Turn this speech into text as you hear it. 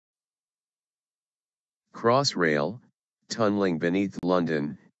Crossrail, tunneling beneath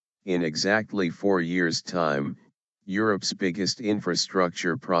London. In exactly 4 years' time, Europe's biggest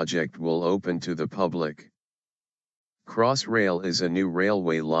infrastructure project will open to the public. Crossrail is a new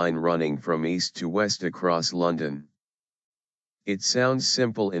railway line running from east to west across London. It sounds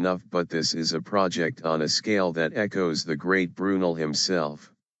simple enough, but this is a project on a scale that echoes the great Brunel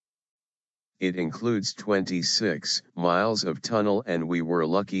himself. It includes 26 miles of tunnel, and we were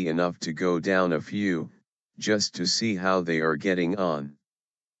lucky enough to go down a few, just to see how they are getting on.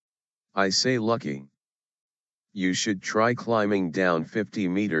 I say lucky. You should try climbing down 50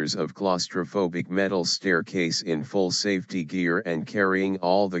 meters of claustrophobic metal staircase in full safety gear and carrying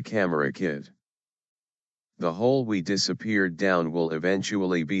all the camera kit. The hole we disappeared down will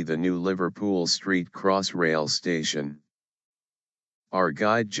eventually be the new Liverpool Street Crossrail station. Our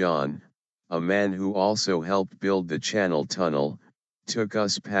guide John, a man who also helped build the Channel Tunnel, took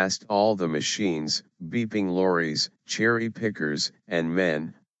us past all the machines, beeping lorries, cherry pickers, and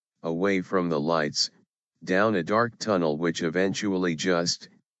men, away from the lights, down a dark tunnel which eventually just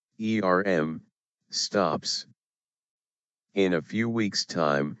stops. In a few weeks'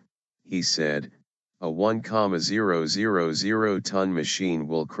 time, he said, a 1,000 ton machine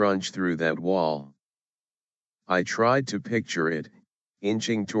will crunch through that wall. I tried to picture it,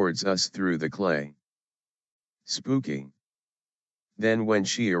 inching towards us through the clay. Spooky. Then when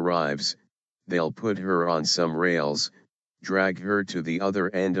she arrives, they'll put her on some rails, drag her to the other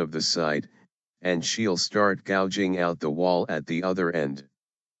end of the site, and she'll start gouging out the wall at the other end.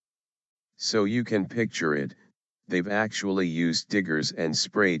 So you can picture it, they've actually used diggers and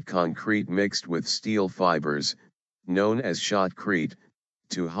sprayed concrete mixed with steel fibers, known as shotcrete,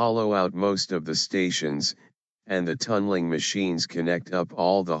 to hollow out most of the stations, and the tunneling machines connect up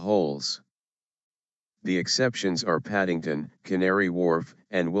all the holes. The exceptions are Paddington, Canary Wharf,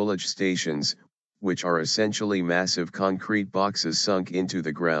 and Woolwich stations, which are essentially massive concrete boxes sunk into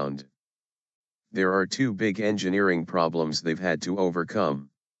the ground. There are two big engineering problems they've had to overcome.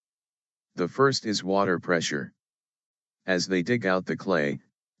 The first is water pressure. As they dig out the clay,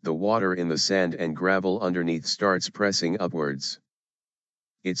 the water in the sand and gravel underneath starts pressing upwards.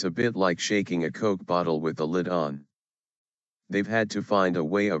 It's a bit like shaking a Coke bottle with the lid on. They've had to find a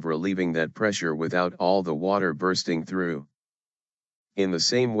way of relieving that pressure without all the water bursting through. In the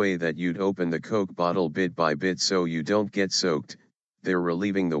same way that you'd open the Coke bottle bit by bit so you don't get soaked, they're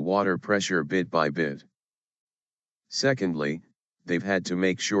relieving the water pressure bit by bit. Secondly, they've had to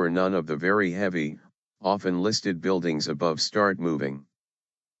make sure none of the very heavy, often listed buildings above start moving.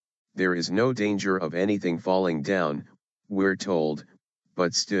 There is no danger of anything falling down, we're told,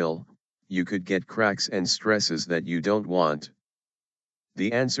 but still, you could get cracks and stresses that you don't want.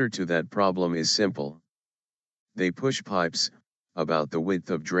 The answer to that problem is simple. They push pipes, about the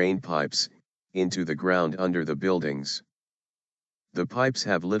width of drain pipes, into the ground under the buildings. The pipes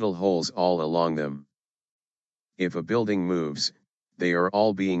have little holes all along them. If a building moves, they are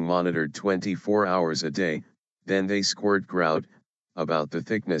all being monitored 24 hours a day, then they squirt grout, about the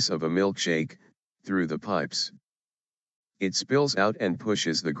thickness of a milkshake, through the pipes. It spills out and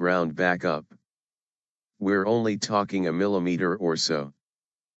pushes the ground back up. We're only talking a millimeter or so.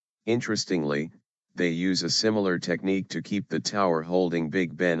 Interestingly, they use a similar technique to keep the tower holding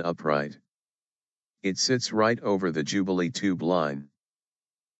Big Ben upright. It sits right over the Jubilee tube line.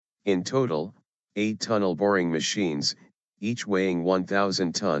 In total, 8 tunnel boring machines, each weighing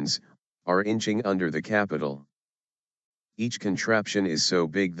 1,000 tons, are inching under the Capitol. Each contraption is so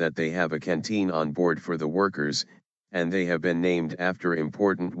big that they have a canteen on board for the workers, and they have been named after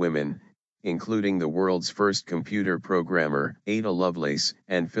important women, including the world's first computer programmer, Ada Lovelace,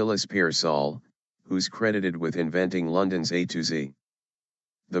 and Phyllis Pearsall, who's credited with inventing London's A to Z.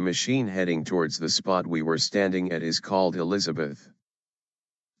 The machine heading towards the spot we were standing at is called Elizabeth.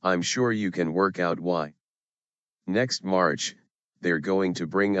 I'm sure you can work out why. Next March, they're going to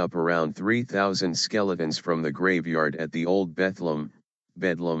bring up around 3,000 skeletons from the graveyard at the old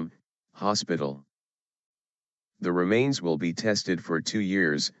Bedlam hospital. The remains will be tested for 2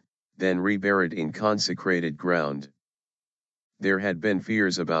 years, then reburied in consecrated ground. There had been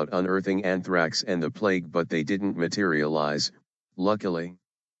fears about unearthing anthrax and the plague, but they didn't materialize, luckily.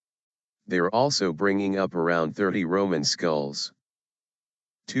 They're also bringing up around 30 Roman skulls.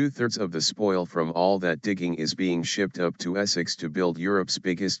 2/3 of the spoil from all that digging is being shipped up to Essex to build Europe's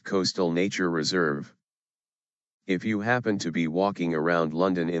biggest coastal nature reserve. If you happen to be walking around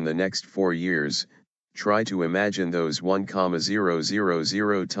London in the next 4 years, try to imagine those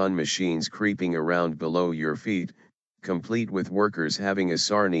 1,000 ton machines creeping around below your feet, complete with workers having a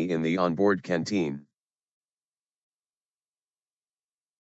sarnie in the onboard canteen.